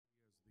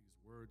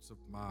words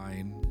of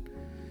mine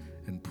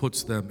and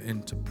puts them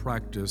into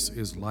practice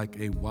is like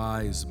a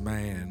wise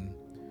man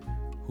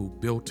who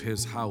built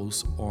his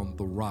house on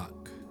the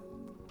rock.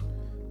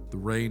 The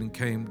rain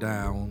came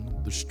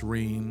down, the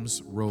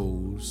streams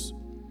rose,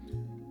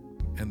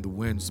 and the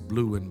winds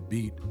blew and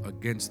beat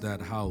against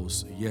that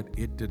house, yet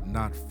it did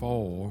not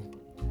fall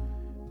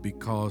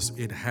because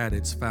it had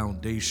its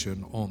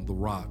foundation on the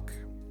rock.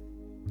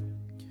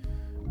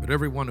 But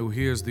everyone who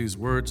hears these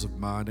words of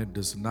mine and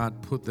does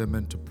not put them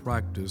into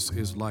practice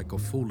is like a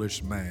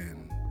foolish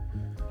man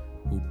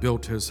who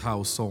built his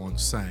house on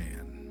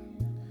sand.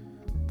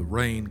 The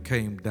rain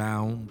came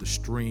down, the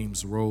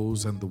streams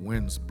rose, and the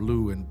winds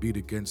blew and beat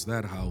against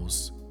that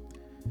house,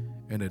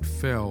 and it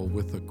fell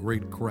with a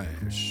great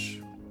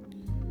crash.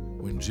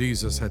 When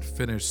Jesus had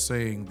finished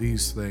saying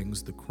these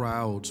things, the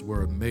crowds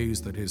were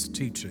amazed at his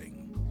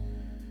teaching,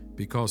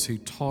 because he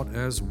taught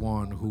as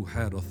one who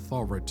had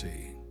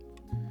authority,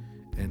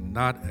 and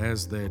not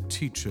as their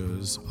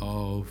teachers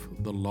of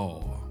the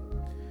law.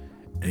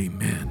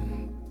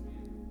 Amen.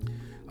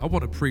 I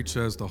want to preach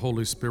as the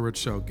Holy Spirit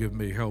shall give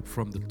me help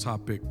from the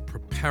topic,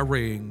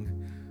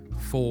 preparing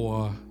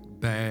for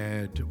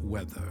bad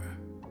weather.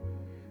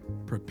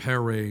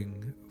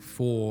 Preparing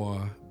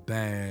for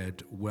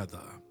bad weather.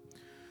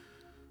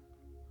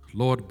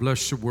 Lord,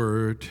 bless your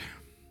word.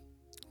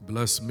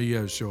 Bless me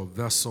as your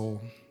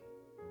vessel.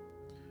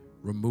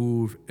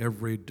 Remove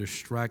every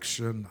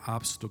distraction,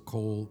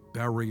 obstacle,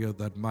 barrier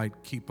that might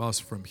keep us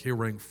from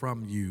hearing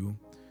from you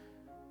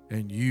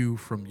and you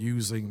from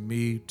using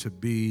me to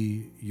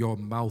be your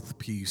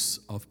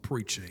mouthpiece of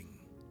preaching.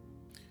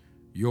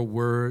 Your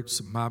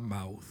words, my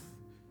mouth.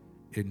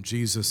 In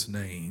Jesus'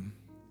 name,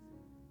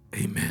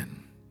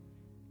 amen.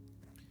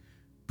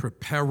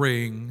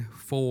 Preparing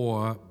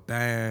for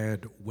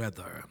bad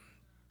weather.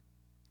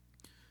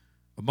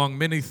 Among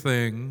many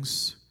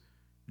things,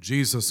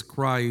 Jesus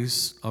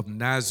Christ of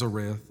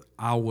Nazareth,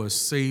 our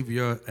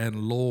Savior and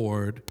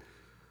Lord,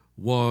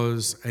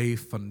 was a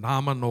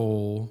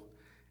phenomenal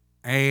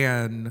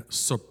and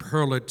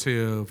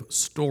superlative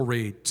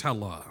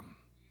storyteller.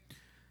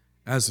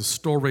 As a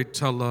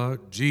storyteller,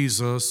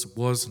 Jesus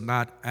was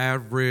not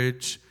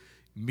average,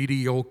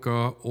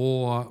 mediocre,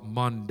 or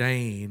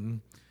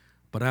mundane,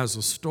 but as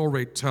a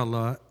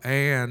storyteller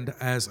and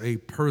as a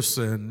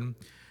person,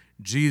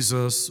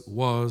 Jesus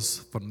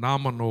was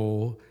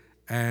phenomenal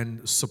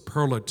and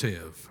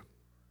superlative.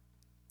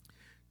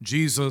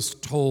 Jesus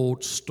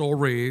told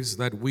stories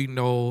that we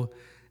know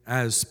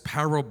as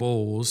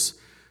parables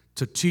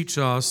to teach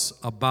us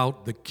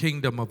about the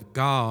kingdom of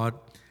God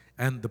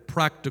and the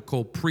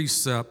practical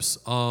precepts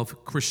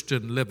of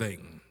Christian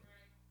living.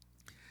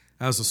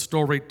 As a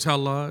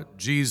storyteller,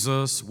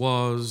 Jesus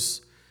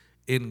was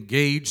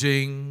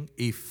engaging,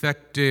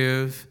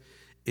 effective,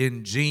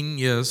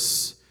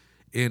 ingenious,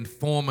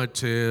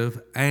 informative,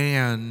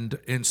 and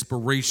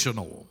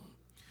inspirational.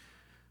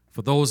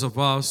 For those of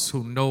us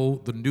who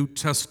know the New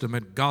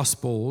Testament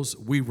Gospels,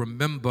 we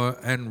remember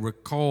and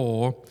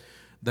recall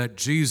that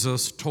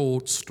Jesus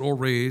told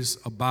stories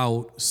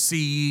about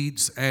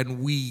seeds and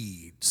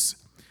weeds.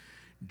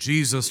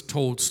 Jesus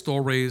told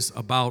stories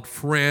about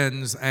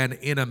friends and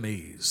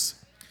enemies.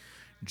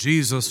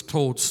 Jesus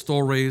told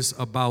stories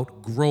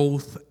about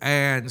growth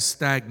and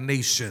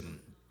stagnation.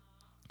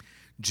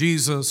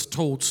 Jesus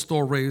told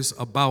stories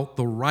about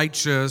the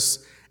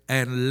righteous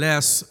and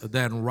less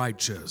than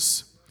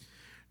righteous.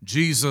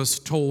 Jesus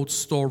told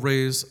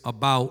stories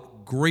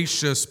about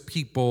gracious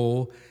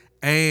people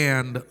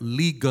and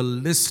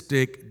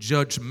legalistic,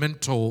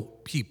 judgmental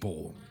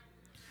people.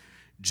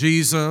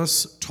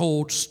 Jesus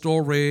told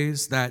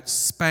stories that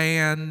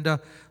spanned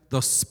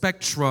the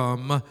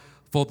spectrum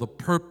for the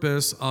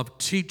purpose of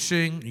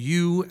teaching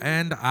you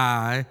and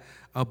I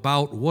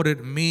about what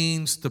it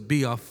means to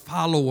be a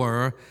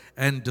follower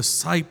and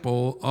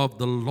disciple of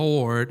the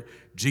Lord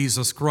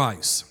Jesus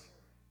Christ.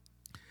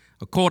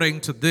 According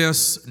to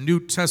this New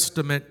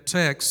Testament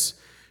text,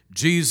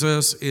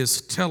 Jesus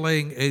is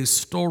telling a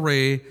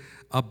story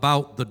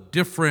about the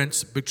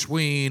difference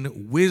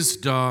between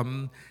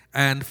wisdom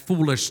and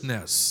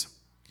foolishness.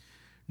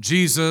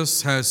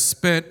 Jesus has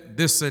spent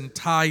this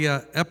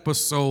entire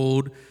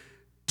episode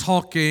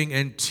talking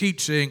and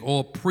teaching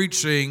or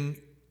preaching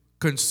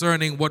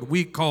concerning what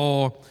we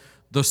call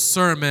the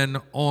Sermon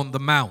on the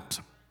Mount.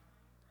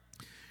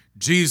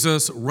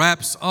 Jesus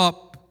wraps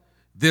up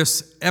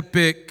this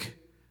epic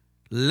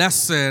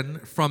lesson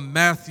from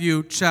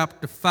Matthew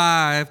chapter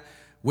 5,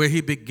 where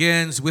he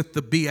begins with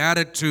the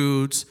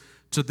Beatitudes,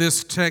 to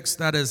this text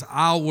that is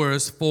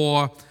ours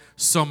for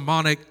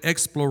sermonic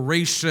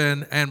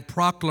exploration and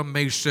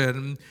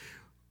proclamation,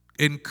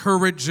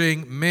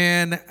 encouraging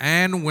men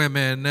and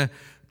women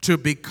to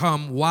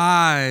become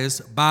wise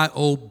by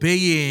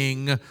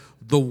obeying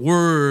the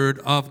word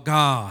of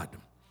God.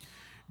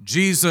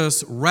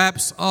 Jesus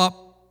wraps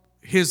up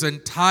his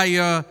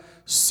entire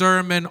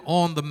Sermon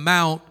on the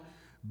Mount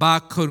by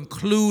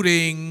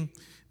concluding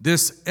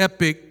this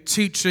epic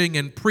teaching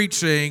and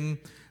preaching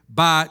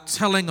by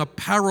telling a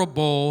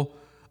parable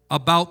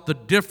about the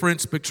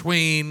difference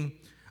between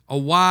a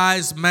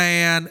wise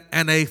man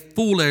and a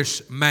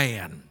foolish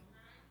man.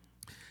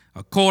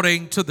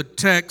 According to the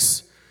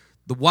text,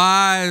 the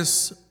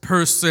wise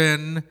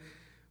person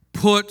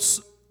puts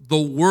the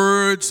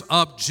words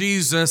of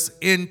Jesus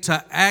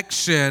into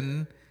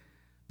action.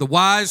 The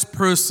wise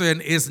person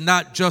is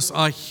not just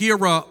a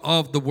hearer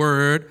of the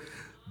word,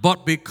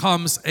 but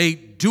becomes a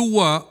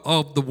doer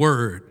of the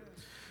word.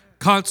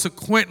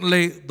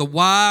 Consequently, the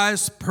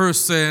wise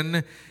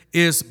person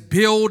is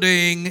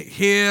building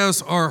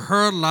his or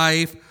her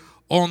life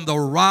on the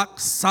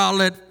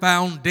rock-solid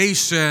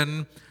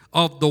foundation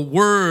of the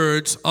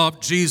words of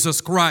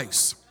Jesus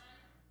Christ.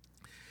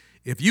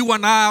 If you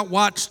and I,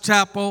 Watch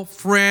Chapel,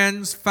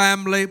 friends,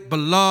 family,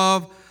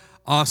 beloved,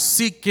 are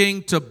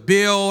seeking to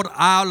build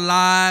our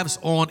lives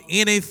on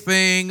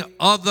anything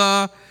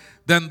other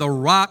than the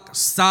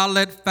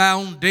rock-solid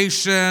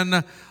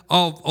foundation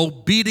of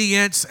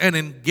obedience and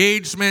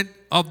engagement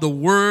of the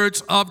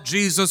words of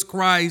Jesus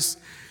Christ,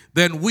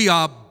 then we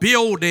are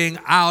building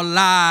our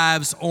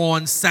lives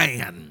on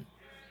sand.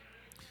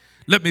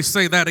 Let me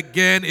say that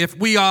again. If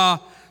we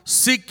are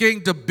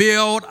seeking to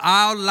build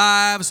our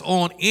lives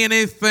on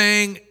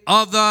anything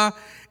other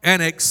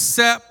and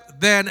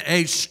except than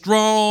a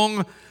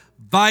strong,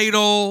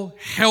 vital,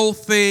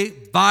 healthy,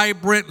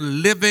 vibrant,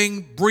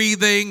 living,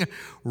 breathing,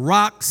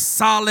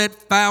 rock-solid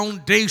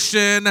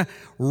foundation,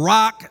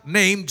 rock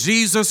named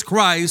Jesus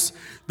Christ,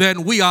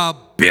 then we are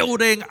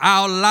building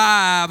our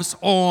lives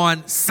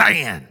on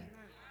sand.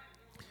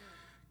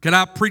 Can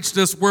I preach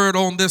this word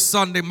on this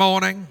Sunday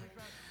morning?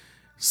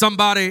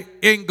 Somebody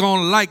ain't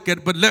gonna like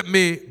it, but let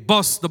me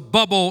bust the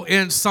bubble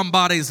in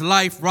somebody's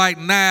life right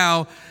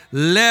now,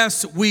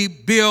 lest we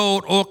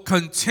build or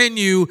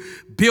continue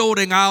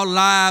building our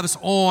lives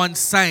on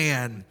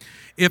sand.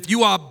 If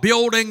you are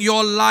building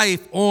your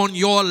life on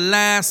your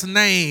last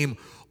name,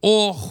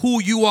 or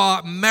who you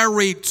are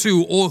married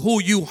to, or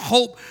who you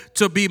hope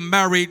to be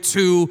married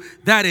to,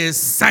 that is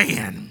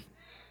sand.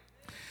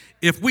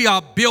 If we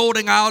are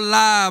building our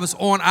lives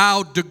on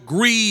our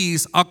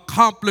degrees,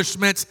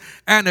 accomplishments,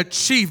 and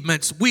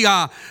achievements, we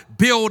are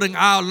building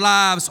our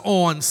lives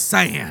on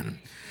sand.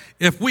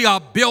 If we are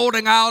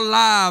building our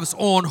lives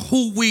on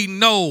who we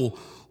know,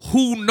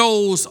 who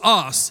knows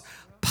us,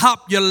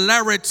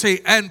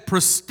 popularity and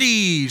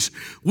prestige,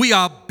 we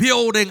are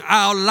building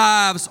our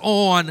lives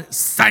on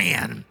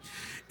sand.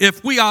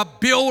 If we are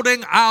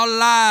building our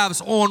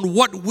lives on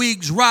what we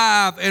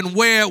drive and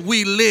where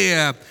we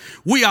live,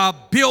 we are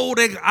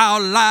building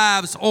our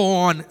lives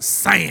on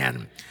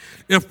sand.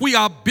 If we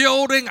are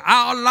building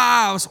our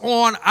lives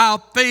on our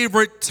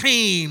favorite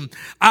team,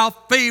 our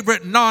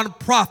favorite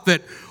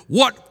nonprofit,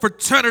 what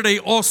fraternity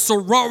or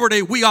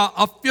sorority we are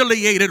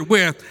affiliated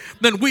with,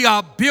 then we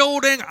are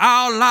building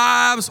our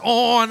lives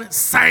on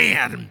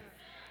sand.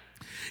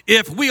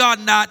 If we are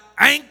not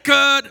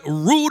anchored,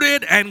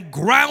 rooted, and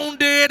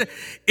grounded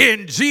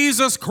in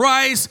Jesus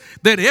Christ,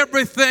 then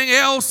everything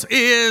else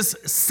is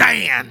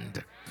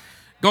sand.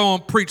 Go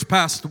on, preach,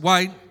 Pastor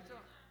White.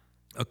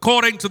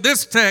 According to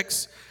this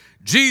text,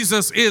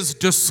 Jesus is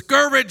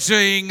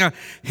discouraging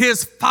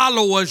his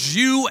followers,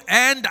 you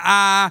and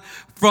I,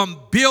 from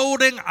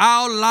building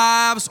our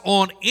lives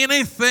on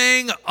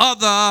anything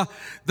other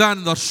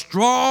than the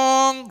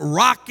strong,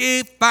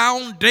 rocky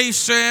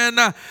foundation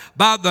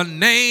by the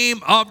name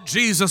of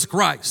Jesus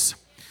Christ.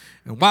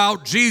 And while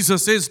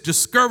Jesus is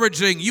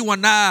discouraging you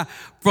and I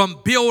from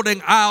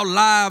building our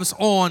lives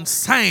on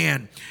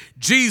sand,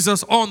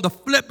 Jesus, on the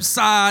flip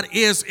side,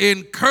 is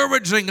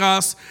encouraging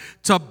us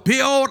to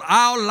build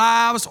our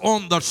lives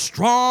on the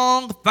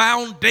strong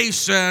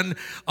foundation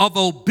of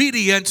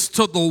obedience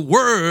to the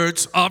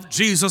words of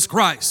Jesus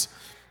Christ.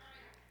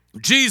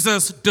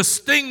 Jesus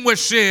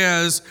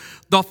distinguishes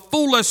the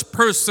foolish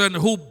person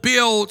who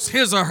builds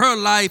his or her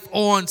life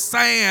on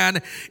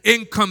sand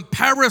in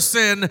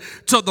comparison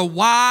to the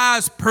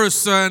wise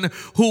person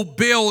who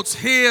builds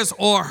his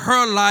or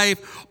her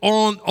life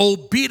on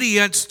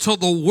obedience to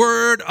the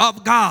word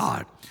of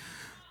God.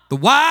 The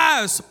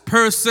wise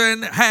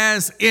person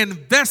has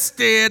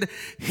invested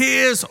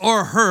his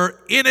or her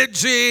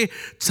energy,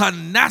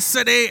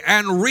 tenacity,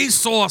 and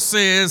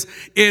resources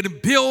in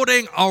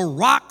building a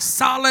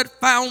rock-solid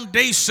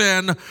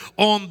foundation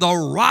on the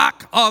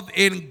rock of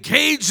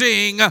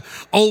engaging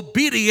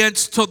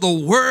obedience to the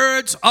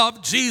words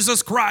of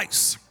Jesus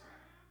Christ.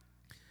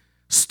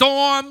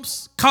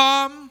 Storms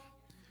come,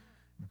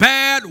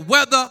 bad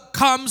weather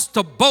comes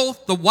to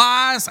both the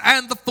wise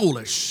and the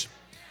foolish.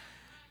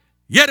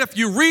 Yet if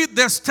you read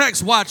this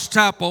text, Watch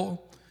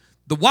Chapel,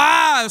 the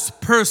wise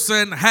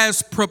person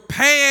has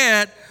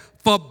prepared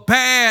for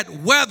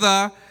bad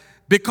weather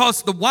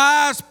because the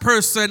wise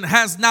person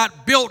has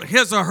not built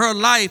his or her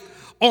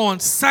life on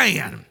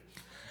sand,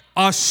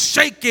 a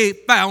shaky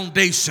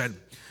foundation.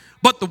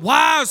 But the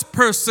wise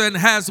person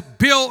has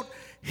built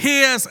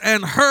his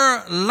and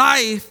her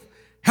life,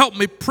 help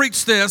me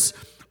preach this,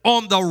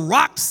 on the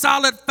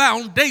rock-solid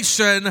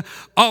foundation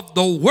of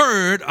the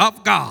Word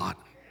of God.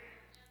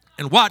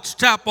 And Watch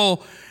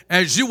Chapel,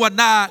 as you and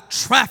I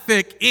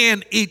traffic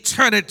in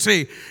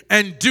eternity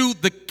and do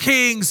the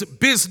King's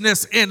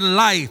business in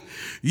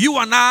life, you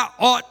and I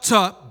ought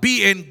to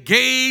be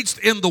engaged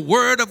in the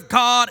Word of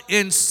God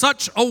in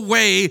such a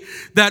way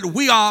that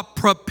we are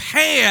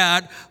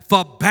prepared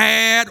for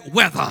bad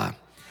weather.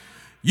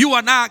 You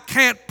and I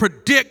can't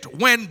predict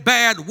when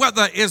bad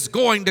weather is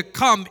going to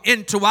come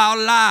into our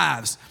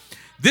lives.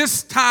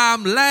 This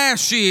time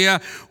last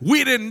year,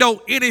 we didn't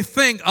know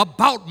anything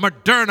about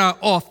Moderna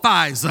or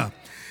Pfizer.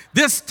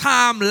 This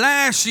time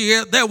last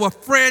year, there were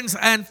friends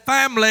and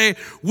family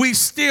we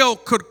still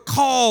could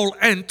call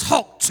and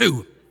talk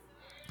to.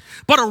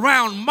 But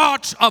around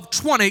March of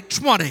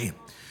 2020,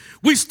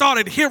 we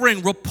started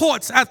hearing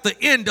reports at the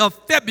end of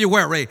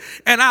February,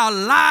 and our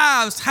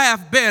lives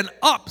have been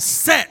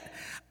upset.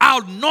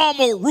 Our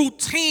normal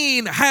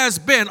routine has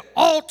been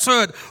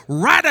altered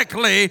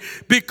radically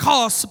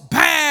because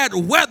bad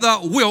weather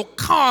will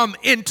come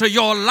into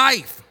your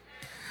life.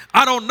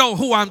 I don't know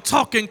who I'm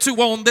talking to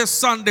on this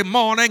Sunday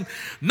morning.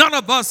 None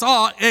of us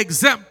are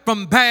exempt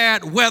from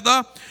bad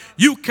weather.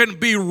 You can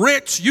be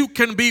rich, you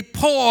can be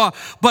poor,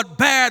 but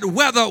bad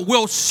weather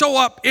will show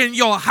up in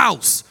your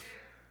house.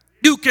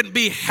 You can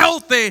be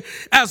healthy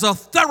as a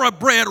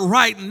thoroughbred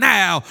right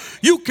now.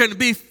 You can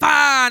be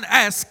fine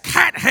as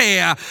cat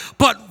hair,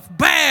 but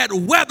bad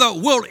weather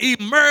will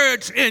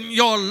emerge in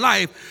your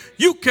life.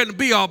 You can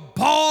be a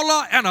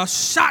baller and a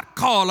shot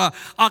caller,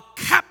 a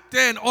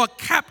captain or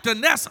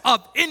captainess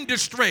of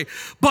industry,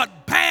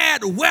 but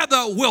bad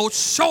weather will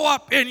show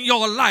up in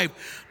your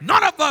life.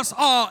 None of us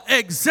are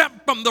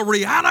exempt from the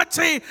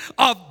reality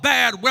of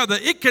bad weather.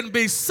 It can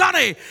be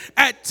sunny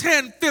at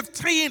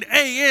 10:15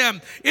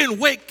 a.m. in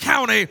Wake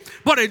County,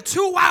 but in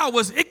 2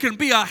 hours it can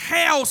be a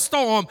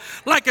hailstorm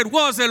like it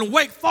was in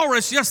Wake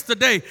Forest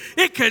yesterday.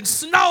 It can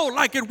snow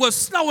like it was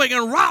snowing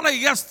in Raleigh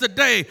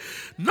yesterday.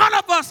 None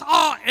of us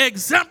are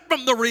exempt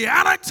from the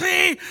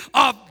reality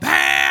of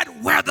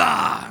bad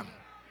weather.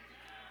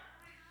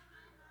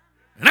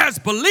 And as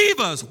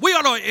believers, we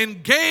ought to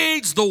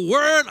engage the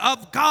Word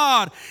of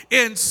God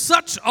in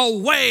such a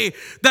way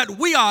that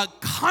we are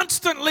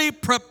constantly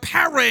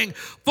preparing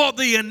for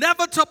the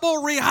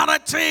inevitable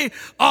reality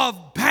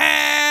of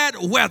bad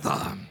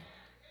weather.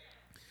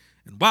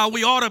 And while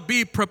we ought to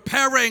be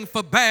preparing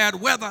for bad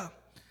weather,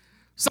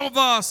 some of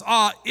us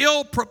are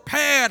ill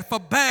prepared for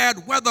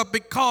bad weather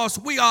because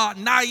we are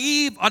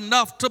naive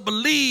enough to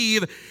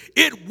believe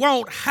it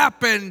won't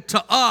happen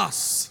to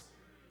us.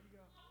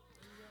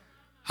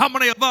 How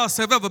many of us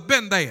have ever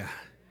been there?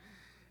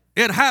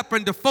 It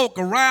happened to folk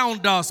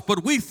around us,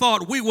 but we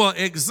thought we were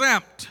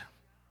exempt.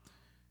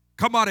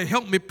 Come on and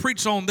help me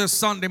preach on this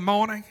Sunday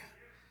morning.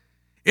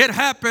 It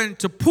happened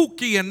to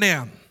Pookie and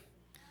them,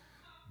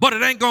 but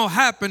it ain't going to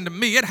happen to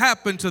me. It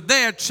happened to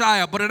their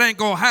child, but it ain't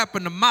going to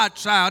happen to my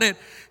child. It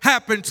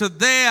happened to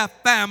their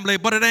family,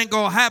 but it ain't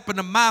going to happen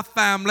to my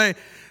family.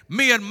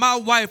 Me and my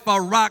wife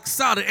are rock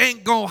solid. It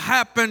ain't going to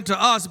happen to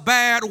us.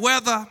 Bad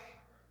weather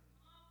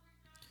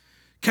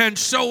can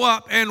show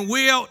up and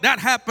will. That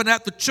happened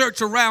at the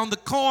church around the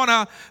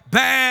corner.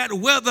 Bad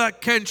weather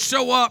can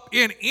show up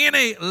in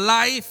any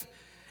life,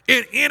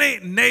 in any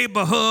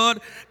neighborhood,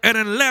 and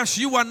unless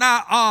you and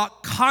I are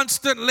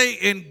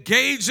constantly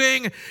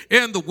engaging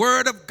in the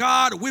Word of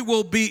God, we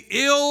will be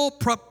ill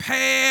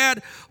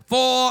prepared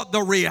for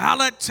the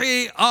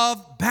reality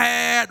of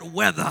bad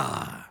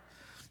weather.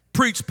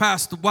 Preach,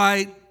 Pastor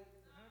White.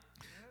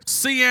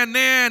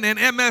 CNN and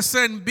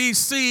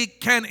MSNBC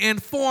can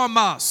inform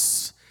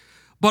us,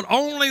 but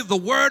only the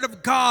Word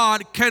of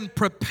God can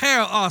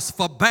prepare us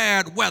for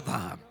bad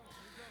weather.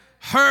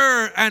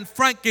 Her and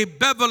Frankie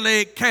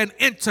Beverly can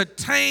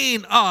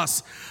entertain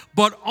us,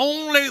 but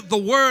only the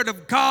Word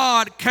of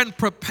God can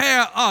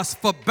prepare us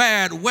for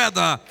bad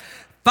weather.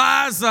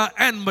 Pfizer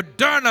and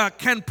Moderna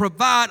can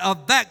provide a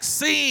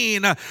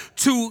vaccine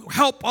to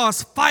help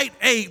us fight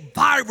a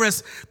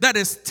virus that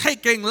is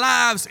taking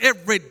lives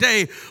every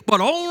day,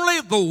 but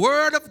only the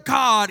Word of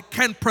God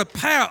can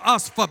prepare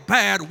us for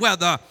bad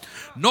weather.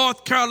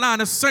 North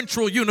Carolina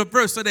Central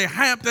University,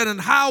 Hampton and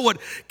Howard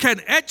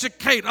can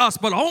educate us,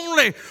 but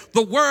only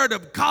the Word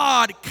of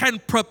God can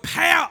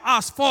prepare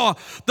us for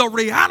the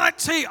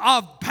reality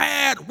of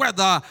bad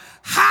weather.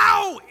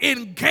 How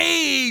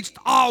engaged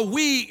are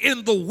we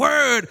in the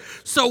Word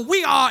so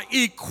we are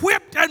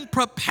equipped and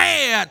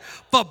prepared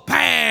for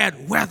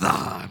bad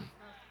weather?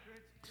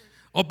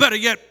 Or better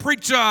yet,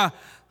 preacher,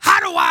 how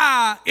do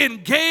I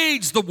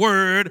engage the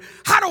Word?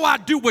 How do I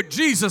do what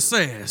Jesus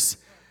says?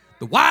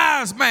 The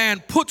wise man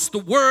puts the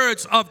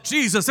words of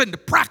Jesus into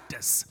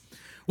practice,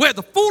 where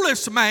the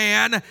foolish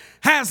man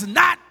has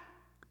not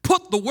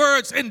put the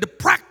words into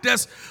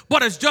practice,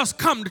 but has just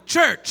come to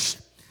church,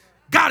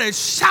 got his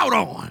shout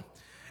on,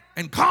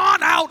 and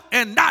gone out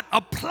and not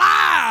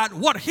applied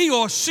what he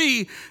or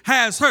she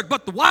has heard.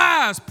 But the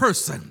wise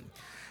person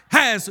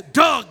has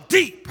dug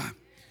deep,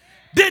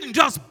 didn't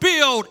just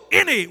build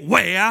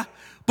anywhere,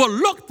 but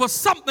looked for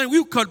something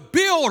you could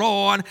build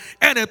on,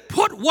 and it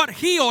put what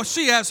he or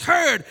she has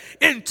heard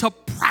into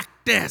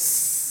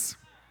practice.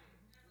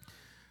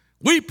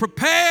 We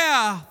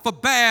prepare for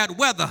bad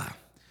weather.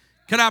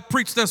 Can I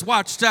preach this,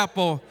 Watch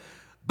Chapel?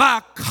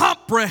 By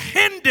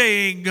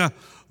comprehending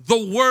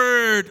the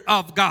Word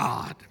of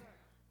God.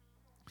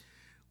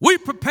 We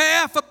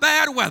prepare for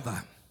bad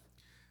weather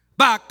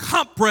by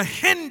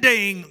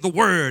comprehending the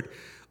Word.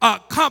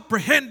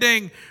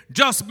 Comprehending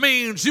just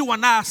means you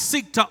and I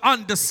seek to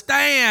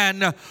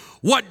understand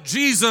what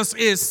Jesus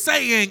is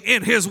saying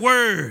in His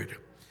Word.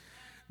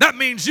 That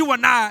means you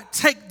and I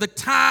take the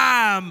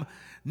time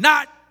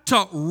not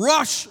to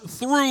rush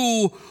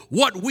through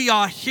what we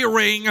are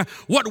hearing,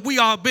 what we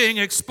are being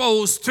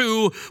exposed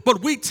to,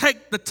 but we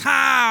take the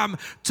time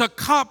to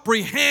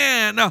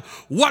comprehend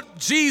what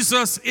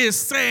Jesus is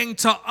saying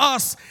to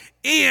us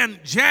in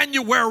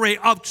January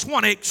of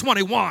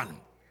 2021.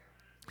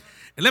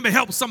 And let me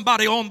help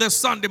somebody on this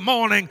Sunday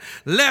morning,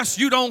 lest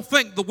you don't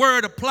think the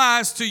word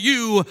applies to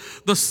you.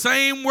 The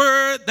same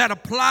word that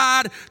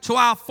applied to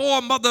our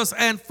foremothers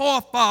and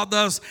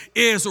forefathers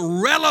is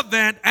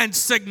relevant and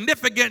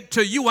significant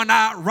to you and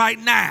I right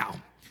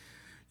now.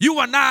 You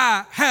and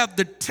I have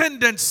the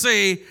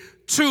tendency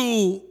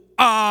to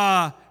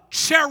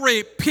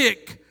cherry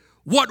pick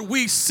what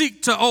we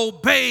seek to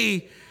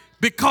obey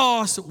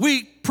because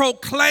we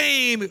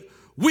proclaim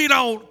we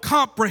don't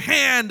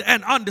comprehend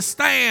and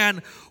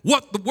understand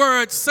what the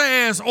word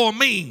says or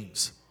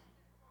means.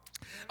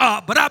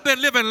 But I've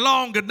been living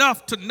long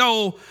enough to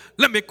know,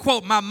 let me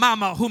quote my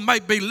mama who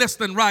might be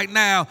listening right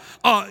now,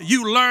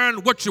 you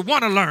learn what you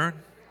want to learn,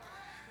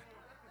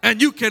 and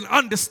you can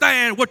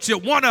understand what you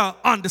want to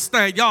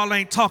understand. Y'all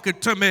ain't talking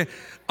to me.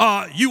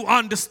 You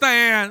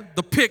understand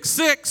the pick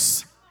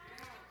six.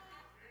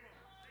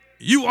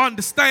 You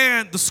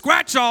understand the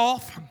scratch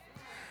off.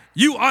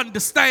 You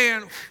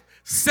understand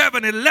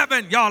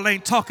 7-Eleven, y'all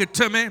ain't talking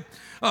to me.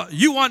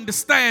 You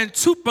understand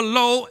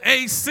Tupelo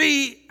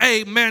AC,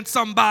 amen,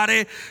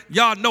 somebody.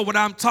 Y'all know what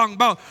I'm talking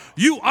about.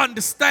 You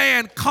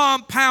understand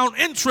compound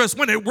interest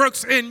when it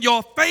works in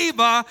your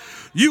favor.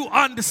 You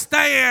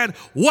understand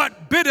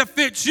what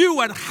benefits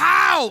you and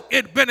how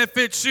it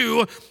benefits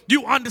you.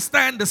 You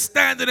understand the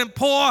Standard &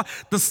 Poor,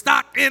 the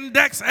stock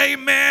index,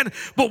 amen.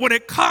 But when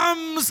it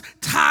comes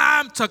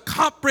time to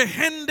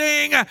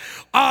comprehending,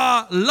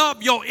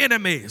 love your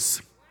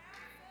enemies.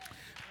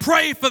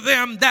 Pray for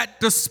them that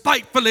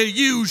despitefully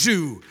use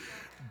you.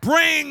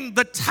 Bring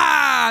the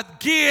tithe,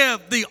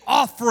 give the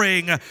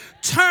offering,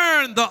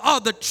 turn the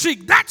other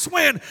cheek. That's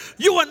when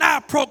you and I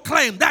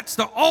proclaim. That's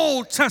the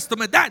Old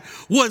Testament. That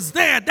was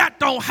there. That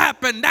don't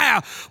happen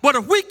now. But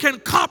if we can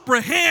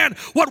comprehend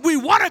what we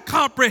want to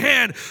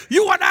comprehend,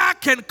 you and I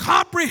can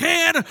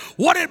comprehend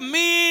what it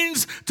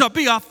means to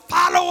be a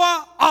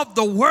follower of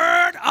the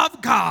Word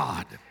of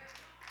God.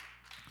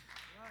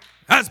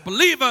 As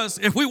believers,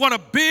 if we want to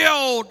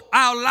build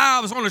our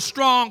lives on a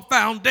strong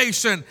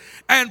foundation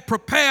and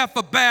prepare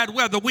for bad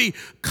weather, we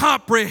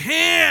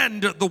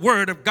comprehend the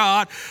Word of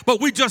God,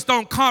 but we just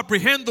don't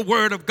comprehend the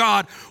Word of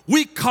God.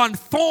 We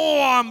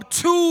conform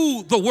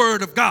to the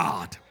Word of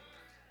God.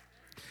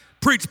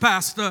 Preach,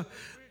 Pastor.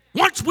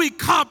 Once we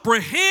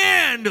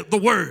comprehend the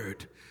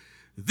Word,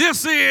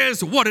 this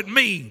is what it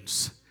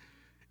means.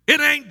 It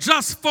ain't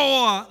just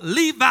for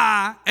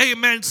Levi,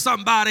 amen,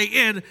 somebody,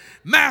 in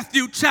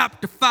Matthew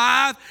chapter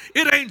 5.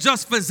 It ain't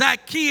just for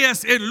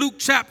Zacchaeus in Luke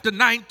chapter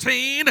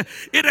 19.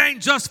 It ain't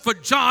just for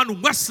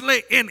John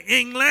Wesley in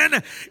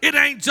England. It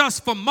ain't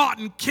just for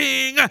Martin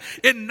King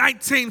in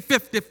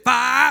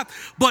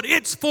 1955. But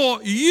it's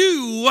for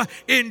you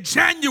in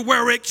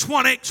January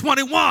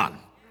 2021.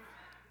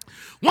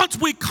 Once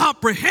we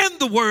comprehend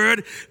the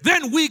word,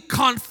 then we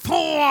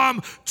conform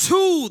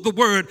to the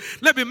word.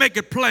 Let me make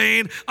it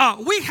plain.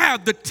 We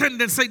have the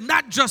tendency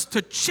not just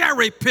to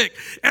cherry pick,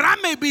 and I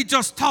may be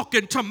just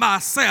talking to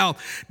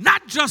myself,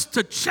 not just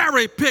to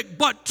cherry pick,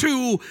 but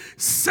to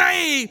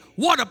say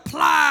what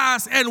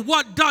applies and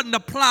what doesn't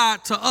apply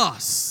to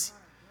us.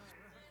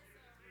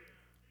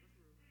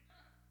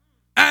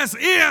 As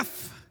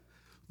if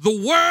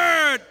the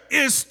word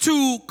is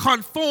to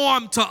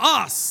conform to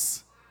us,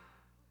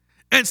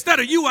 instead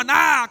of you and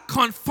I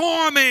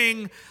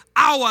conforming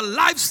our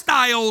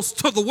lifestyles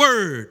to the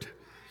word.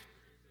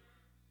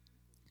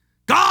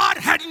 God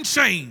hadn't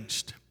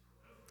changed.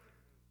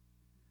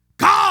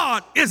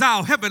 God is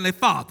our heavenly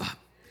Father.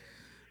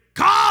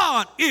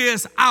 God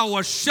is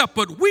our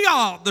shepherd. We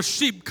are the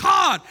sheep.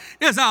 God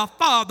is our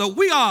Father.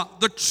 We are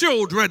the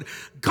children.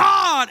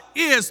 God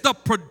is the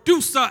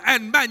producer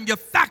and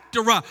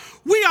manufacturer.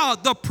 We are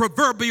the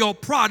proverbial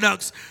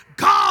products.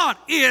 God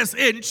is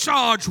in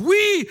charge.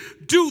 We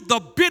do the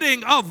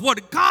bidding of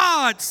what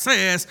God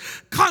says.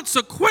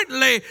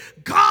 Consequently,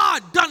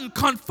 God doesn't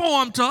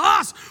conform to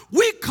us.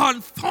 We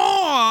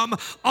conform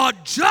or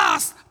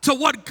adjust to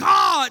what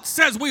God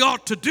says we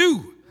ought to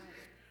do.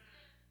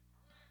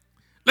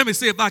 Let me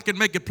see if I can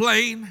make it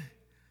plain.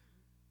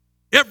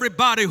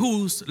 Everybody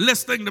who's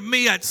listening to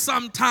me at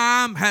some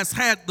time has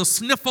had the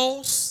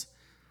sniffles,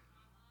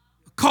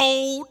 a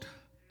cold,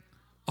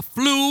 a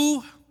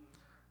flu,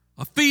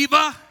 a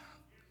fever.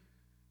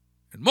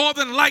 And more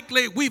than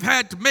likely, we've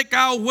had to make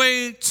our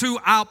way to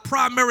our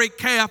primary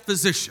care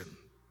physician.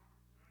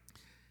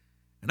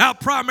 And our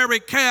primary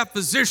care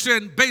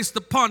physician, based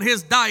upon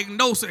his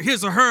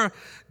or her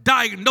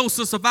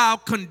diagnosis of our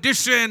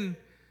condition,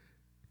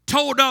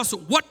 told us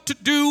what to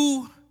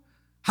do,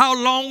 how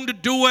long to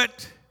do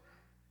it,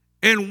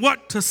 and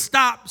what to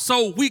stop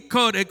so we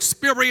could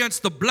experience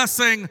the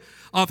blessing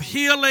of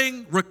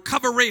healing,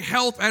 recovery,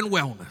 health, and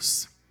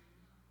wellness.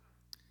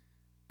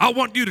 I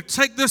want you to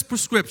take this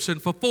prescription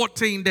for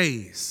 14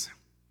 days.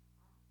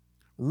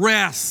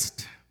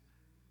 Rest.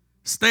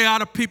 Stay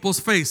out of people's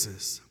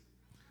faces.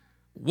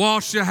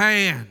 Wash your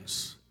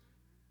hands.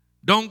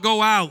 Don't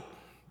go out.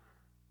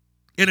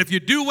 And if you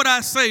do what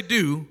I say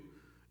do,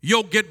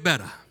 you'll get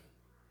better.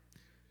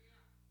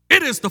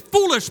 It is the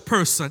foolish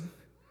person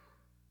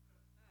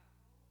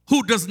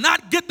who does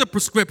not get the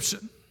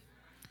prescription,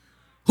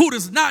 who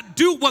does not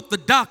do what the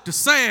doctor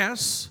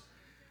says,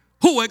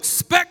 who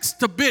expects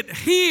to be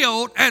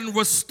healed and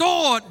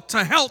restored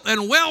to health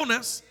and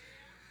wellness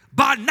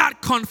by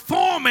not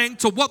conforming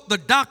to what the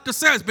doctor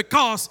says.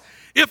 Because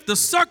if the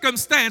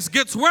circumstance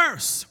gets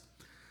worse,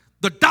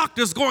 the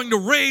doctor's going to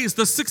raise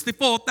the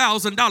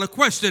 $64,000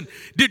 question.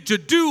 Did you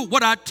do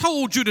what I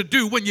told you to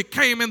do when you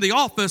came in the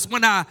office,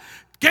 when I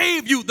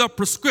gave you the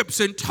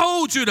prescription,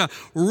 told you to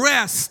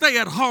rest, stay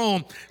at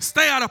home,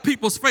 stay out of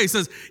people's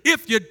faces?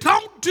 If you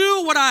don't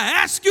do what I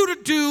ask you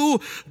to do,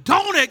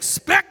 don't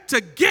expect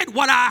to get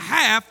what I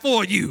have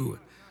for you.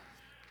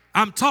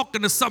 I'm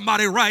talking to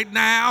somebody right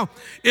now.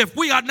 If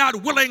we are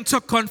not willing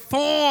to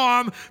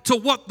conform to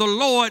what the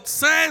Lord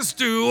says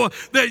do,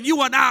 then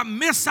you and I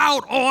miss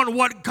out on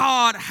what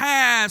God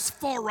has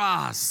for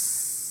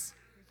us.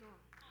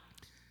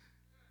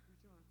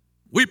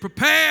 We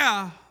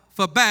prepare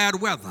for bad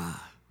weather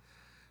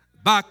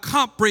by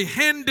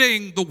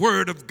comprehending the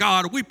Word of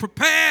God. We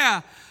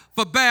prepare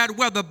for bad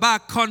weather by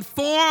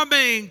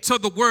conforming to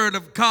the Word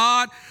of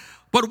God.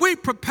 But we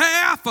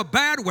prepare for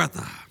bad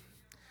weather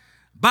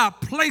by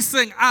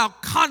placing our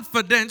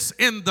confidence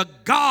in the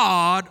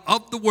God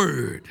of the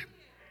Word.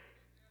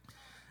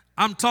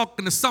 I'm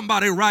talking to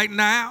somebody right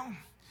now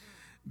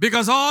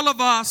because all of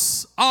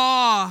us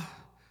are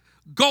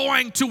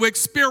going to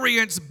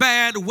experience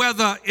bad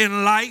weather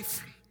in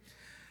life.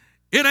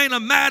 It ain't a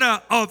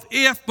matter of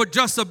if, but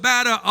just a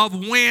matter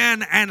of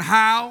when and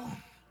how.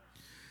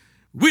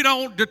 We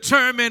don't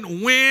determine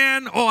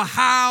when or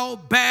how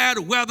bad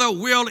weather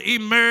will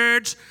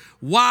emerge.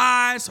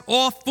 Wise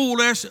or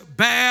foolish,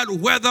 bad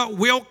weather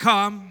will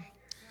come.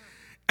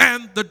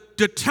 And the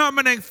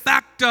determining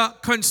factor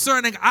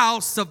concerning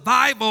our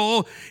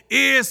survival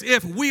is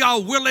if we are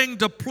willing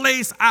to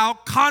place our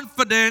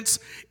confidence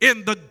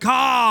in the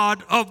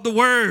God of the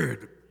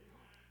Word.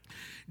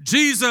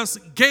 Jesus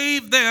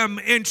gave them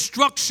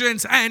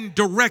instructions and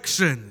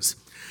directions.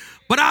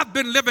 But I've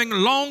been living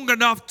long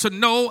enough to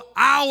know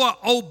our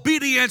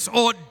obedience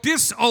or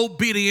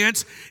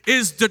disobedience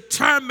is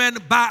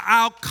determined by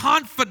our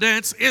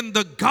confidence in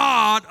the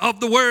God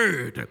of the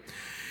Word.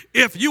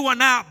 If you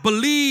and I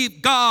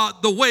believe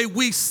God the way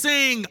we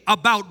sing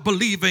about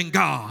believing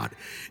God,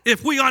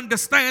 if we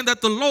understand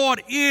that the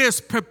Lord is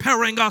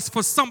preparing us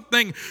for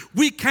something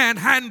we can't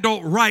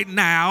handle right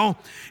now,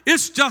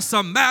 it's just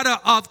a matter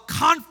of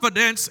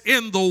confidence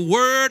in the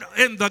Word,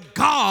 in the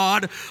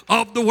God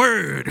of the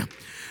Word.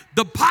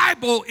 The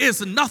Bible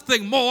is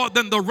nothing more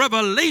than the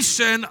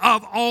revelation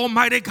of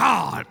Almighty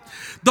God.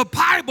 The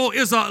Bible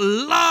is a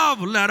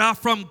love letter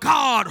from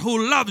God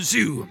who loves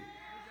you.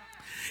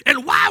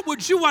 And why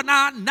would you and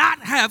I not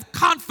have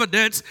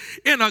confidence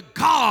in a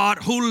God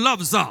who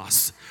loves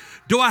us?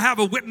 Do I have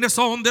a witness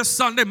on this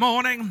Sunday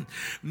morning?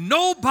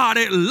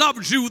 Nobody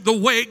loves you the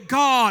way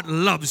God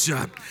loves you.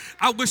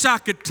 I wish I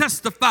could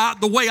testify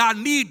the way I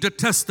need to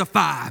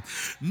testify.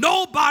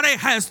 Nobody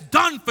has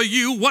done for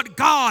you what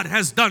God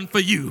has done for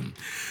you.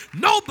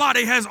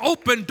 Nobody has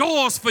opened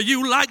doors for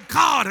you like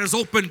God has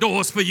opened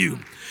doors for you.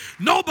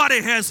 Nobody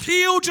has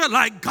healed you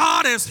like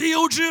God has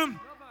healed you.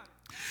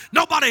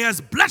 Nobody has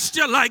blessed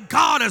you like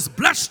God has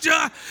blessed you.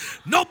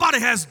 Nobody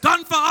has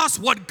done for us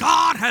what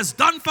God has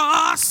done for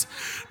us.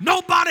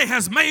 Nobody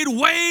has made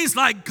ways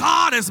like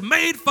God has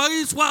made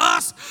ways for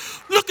us.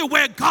 Look at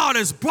where God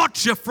has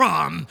brought you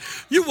from.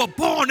 You were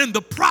born in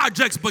the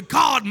projects, but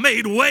God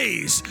made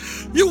ways.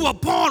 You were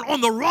born on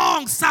the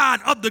wrong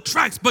side of the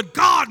tracks, but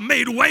God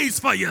made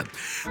ways for you.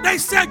 They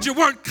said you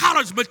weren't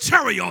college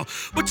material,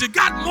 but you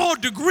got more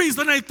degrees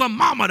than a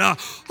thermometer.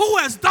 Who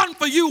has done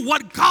for you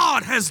what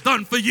God has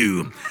done for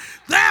you?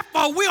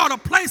 Therefore, we ought to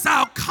place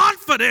our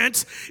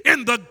confidence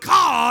in the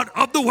God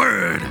of the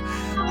Word.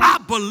 I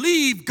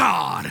believe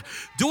God.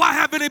 Do I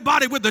have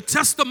anybody with a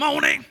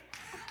testimony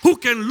who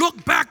can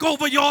look back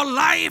over your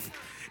life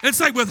and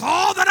say, with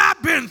all that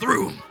I've been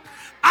through,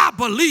 I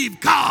believe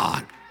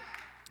God?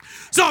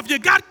 So if you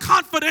got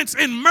confidence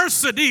in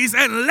Mercedes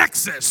and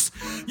Lexus,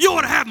 you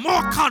ought to have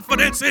more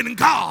confidence in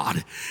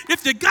God.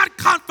 If you got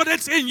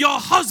confidence in your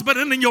husband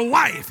and in your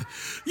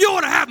wife, you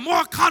ought to have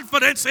more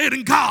confidence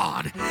in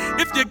God.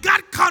 If you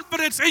got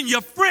confidence in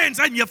your friends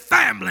and your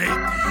family,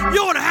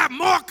 you ought to have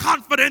more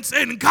confidence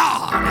in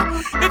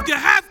God. If you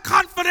have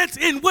confidence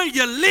in where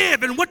you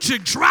live and what you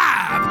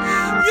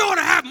drive, You ought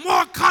to have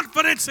more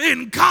confidence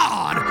in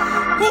God,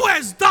 who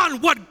has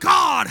done what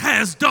God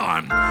has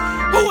done,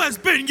 who has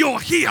been your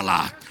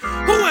healer,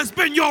 who has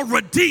been your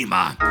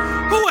redeemer,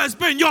 who has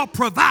been your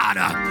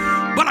provider.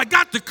 But I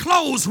got to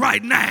close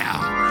right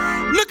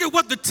now. Look at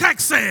what the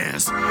text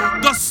says.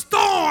 The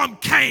storm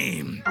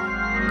came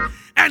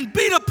and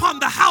beat upon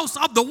the house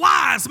of the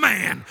wise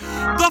man.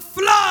 The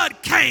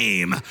flood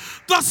came,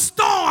 the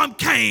storm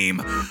came,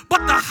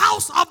 but the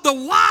house of the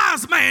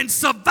wise man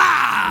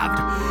survived.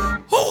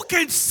 Who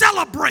can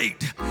celebrate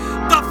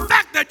the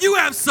fact that you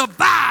have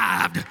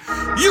survived?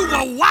 You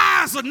were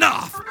wise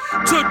enough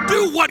to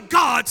do what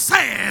God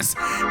says,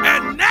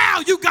 and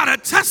now you got a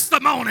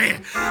testimony.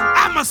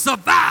 I'm a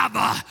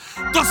survivor.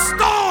 The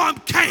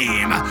storm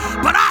came,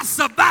 but I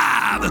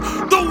survived.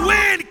 The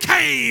wind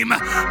came,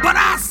 but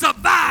I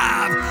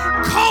survived.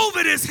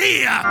 COVID is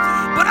here,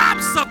 but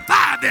I'm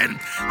surviving.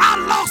 I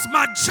lost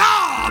my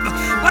job,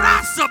 but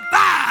I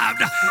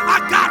survived. I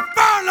got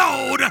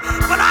furloughed,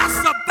 but I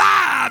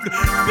survived.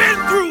 Been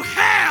through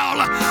hell,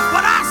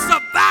 but I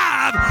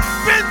survived.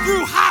 Been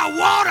through high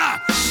water,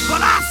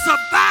 but I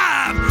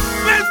survived.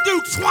 Been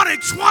through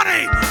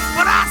 2020,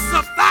 but I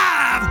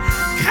survived.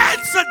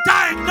 Cancer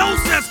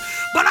diagnosis,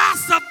 but I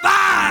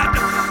survived.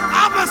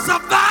 I'm a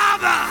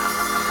survivor.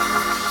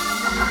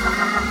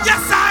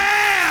 Yes, I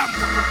am.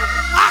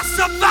 I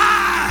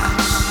survived.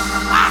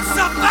 I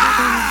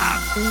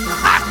survived.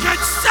 I can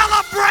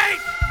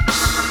celebrate.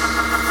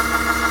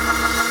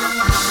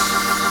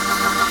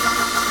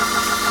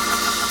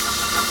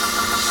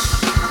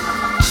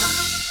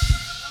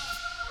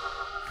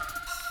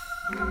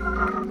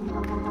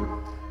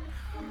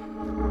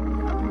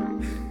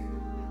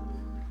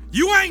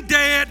 You ain't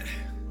dead.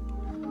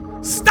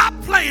 Stop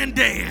playing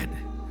dead.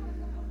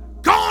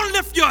 Go and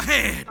lift your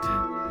head.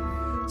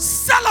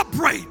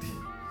 Celebrate.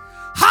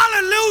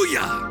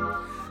 Hallelujah.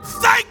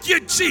 Thank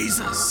you,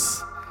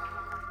 Jesus.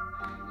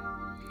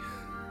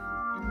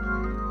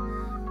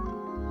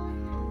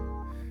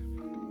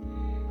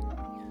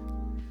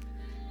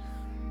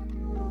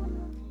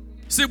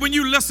 See, when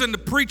you listen to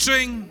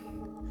preaching,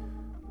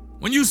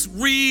 when you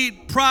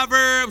read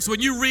Proverbs, when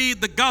you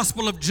read the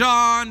Gospel of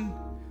John,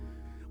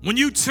 when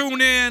you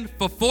tune in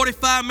for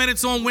 45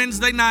 minutes on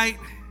Wednesday night,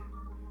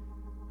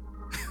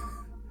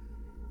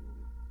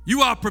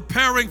 you are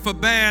preparing for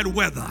bad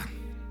weather.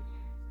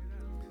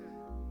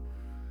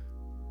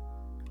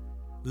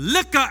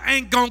 Liquor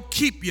ain't gonna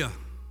keep you.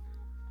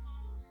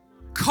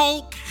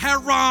 Coke,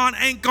 heroin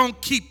ain't gonna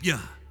keep you.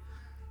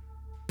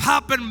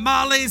 Popping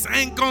mollies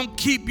ain't gonna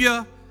keep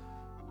you.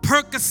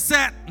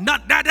 Percocet,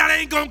 that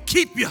ain't gonna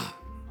keep you.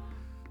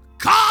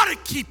 God will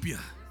keep you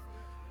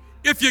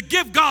if you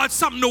give God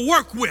something to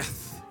work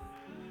with.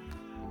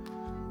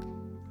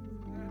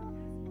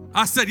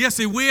 I said, yes,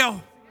 he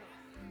will.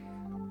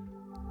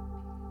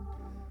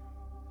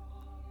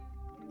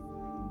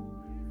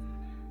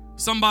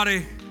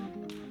 Somebody,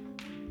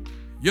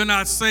 you're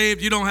not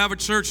saved, you don't have a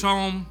church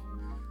home.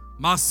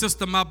 My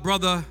sister, my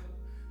brother,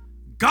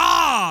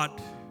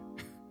 God,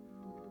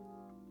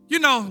 you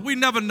know, we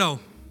never know.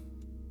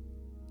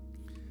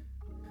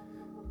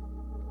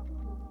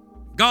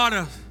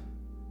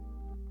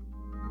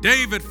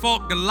 David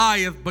fought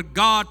Goliath, but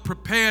God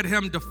prepared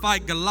him to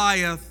fight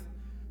Goliath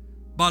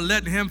by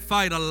letting him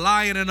fight a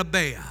lion and a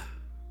bear.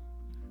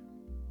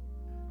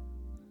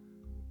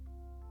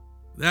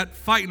 That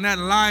fighting that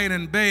lion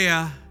and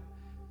bear,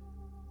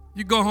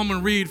 you go home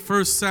and read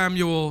 1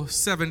 Samuel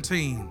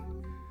 17.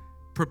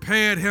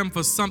 Prepared him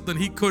for something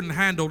he couldn't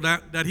handle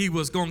that he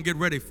was going to get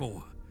ready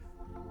for.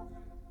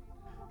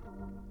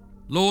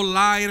 Little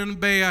lion and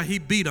bear, he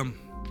beat him.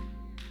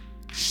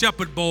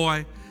 Shepherd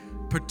boy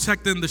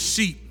protecting the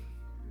sheep.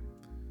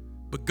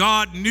 But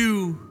God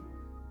knew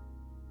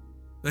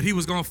that he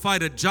was going to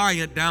fight a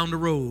giant down the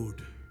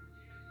road.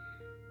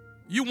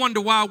 You wonder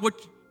why,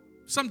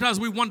 sometimes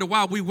we wonder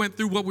why we went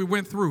through what we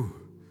went through.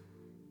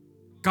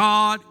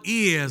 God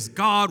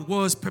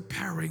was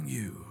preparing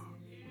you.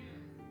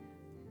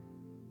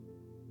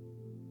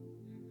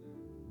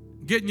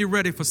 Getting you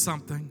ready for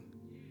something.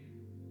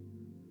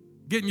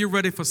 Getting you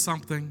ready for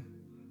something.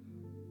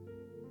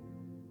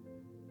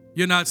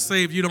 You're not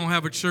saved, you don't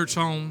have a church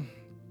home.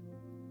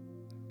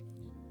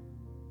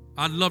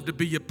 I'd love to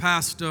be your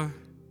pastor.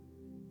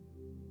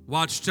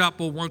 Watch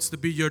Chapel wants to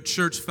be your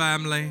church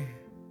family.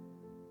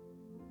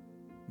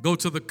 Go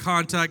to the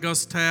Contact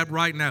Us tab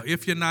right now.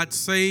 If you're not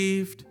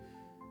saved,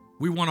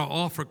 we want to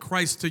offer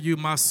Christ to you,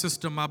 my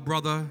sister, my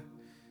brother.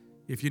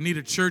 If you need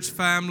a church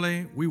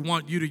family, we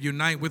want you to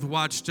unite with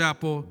Watch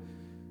Chapel,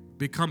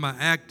 become an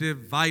active,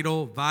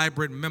 vital,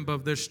 vibrant member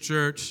of this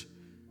church,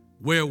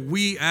 where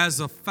we as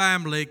a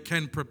family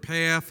can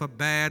prepare for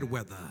bad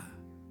weather.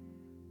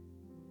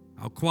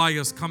 Our choir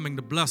is coming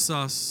to bless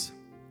us.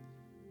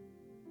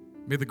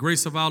 May the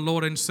grace of our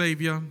Lord and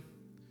Savior,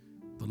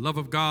 the love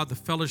of God, the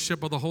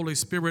fellowship of the Holy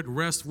Spirit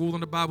rest, rule,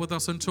 and abide with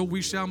us until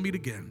we shall meet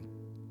again.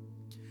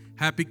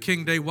 Happy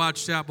King Day,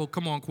 Watch Chapel.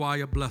 Come on,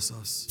 choir, bless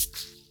us.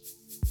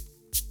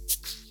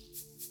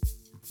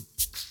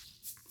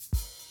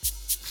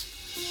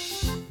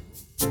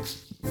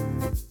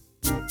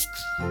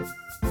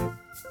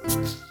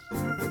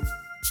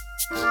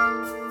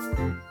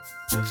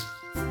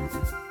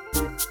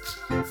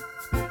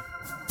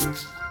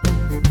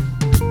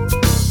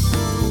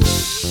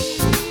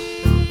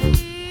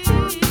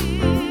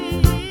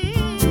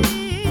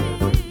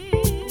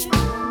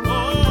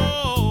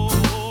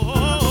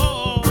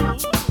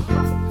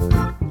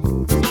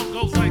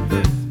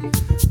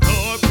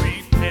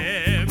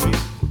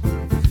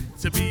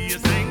 to be a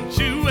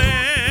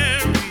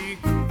sanctuary,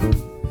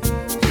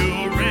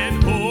 pure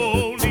and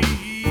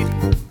holy,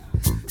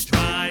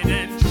 tried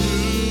and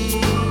true,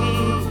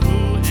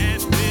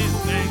 and with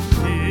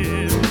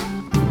thanksgiving,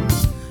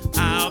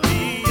 I'll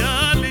be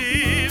a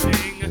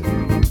living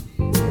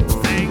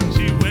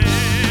sanctuary,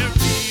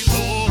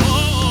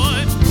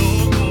 Lord,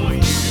 for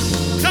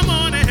you. Come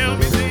on and help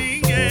me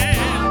sing it.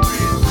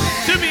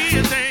 To be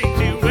a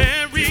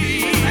sanctuary,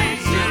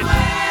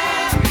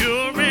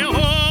 pure and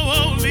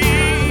holy,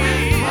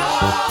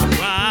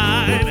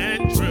 tried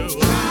and true,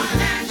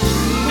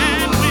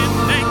 and with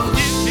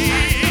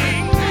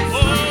thanksgiving, oh,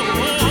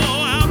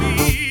 I'll be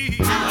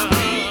a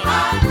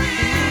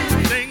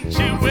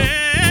sanctuary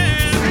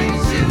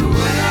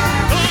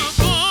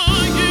for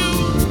you.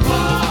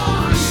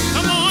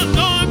 Come on,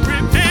 Lord,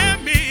 prepare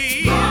me.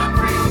 Yeah,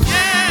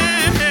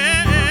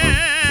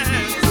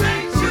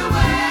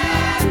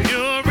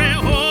 pure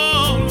and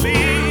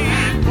holy,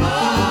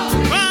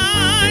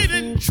 tried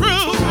and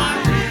true,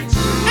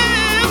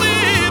 and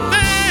with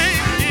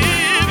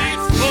thanksgiving,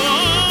 oh,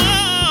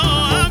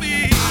 I'll be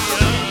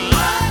a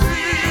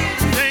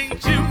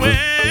sanctuary.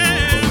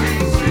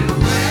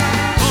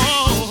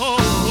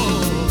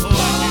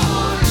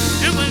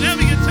 And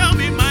whenever you tell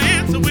me, my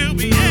answer will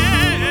be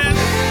yes.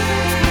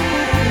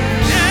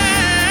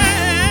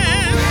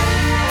 Yes,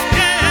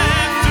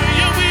 yes to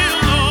your will,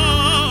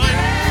 Lord.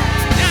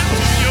 Yes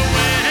to your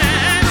way.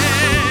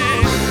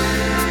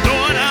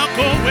 Lord, I'll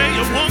go where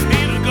you want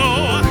me to go.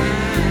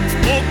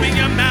 Open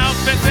your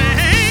mouth and say,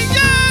 hey,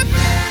 yes.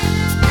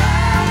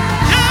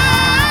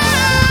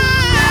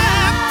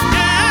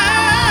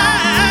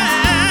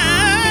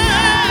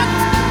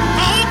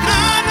 Oh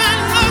God, I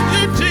love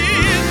you,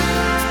 Jesus.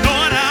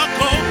 Lord, I'll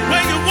go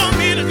where you want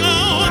me to go.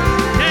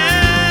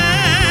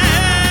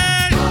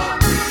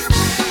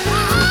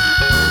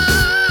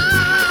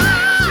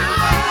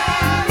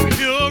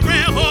 Pure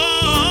and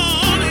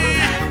holy,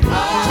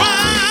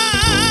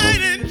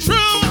 tried and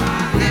true,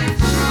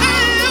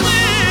 and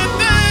with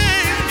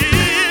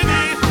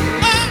thanksgiving,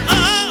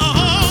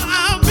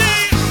 I'll be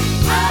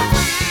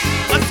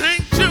a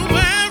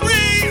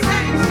sanctuary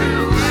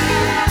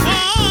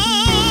for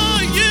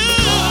you.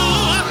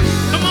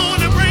 Come on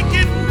and break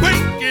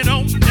it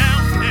on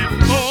down and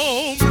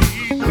mold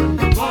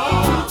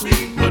me.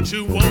 What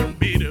you want